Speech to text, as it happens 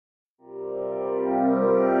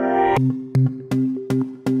Hey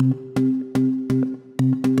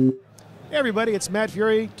everybody, it's Matt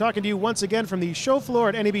Fury talking to you once again from the show floor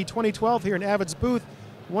at NAB 2012 here in Avid's booth.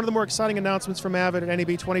 One of the more exciting announcements from Avid at NAB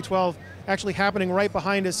 2012 actually happening right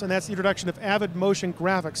behind us, and that's the introduction of Avid Motion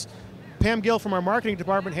Graphics. Pam Gill from our marketing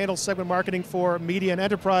department handles segment marketing for media and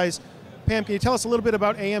enterprise. Pam, can you tell us a little bit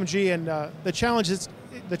about AMG and the challenges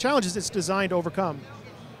it's designed to overcome?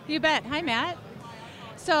 You bet. Hi, Matt.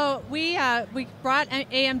 So we brought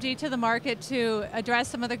AMG to the market to address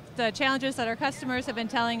some of the challenges that our customers have been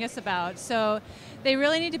telling us about. So they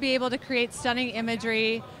really need to be able to create stunning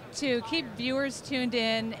imagery to keep viewers tuned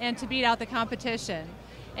in and to beat out the competition.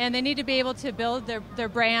 And they need to be able to build their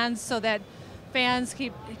brands so that fans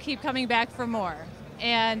keep coming back for more.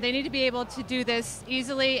 And they need to be able to do this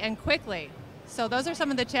easily and quickly. So those are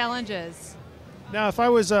some of the challenges. Now, if I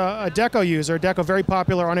was a Deko user, Deko, very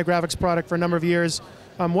popular audio graphics product for a number of years,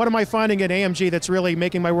 what am I finding in AMG that's really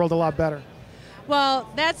making my world a lot better? Well,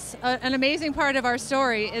 that's an amazing part of our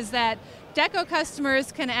story, is that Deko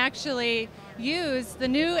customers can actually use the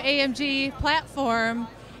new AMG platform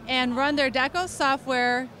and run their Deko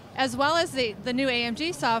software as well as the new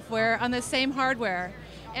AMG software on the same hardware.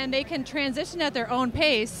 And they can transition at their own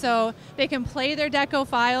pace, so they can play their Deko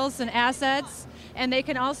files and assets, and they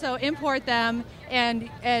can also import them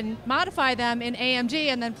and modify them in AMG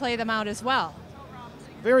and then play them out as well.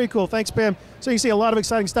 Very cool. Thanks, Pam. So you see a lot of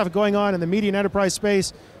exciting stuff going on in the media and enterprise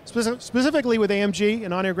space, specifically with AMG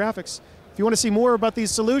and on-air graphics. If you want to see more about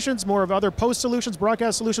these solutions, more of other post solutions,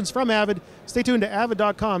 broadcast solutions from Avid, stay tuned to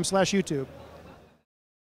avid.com/YouTube.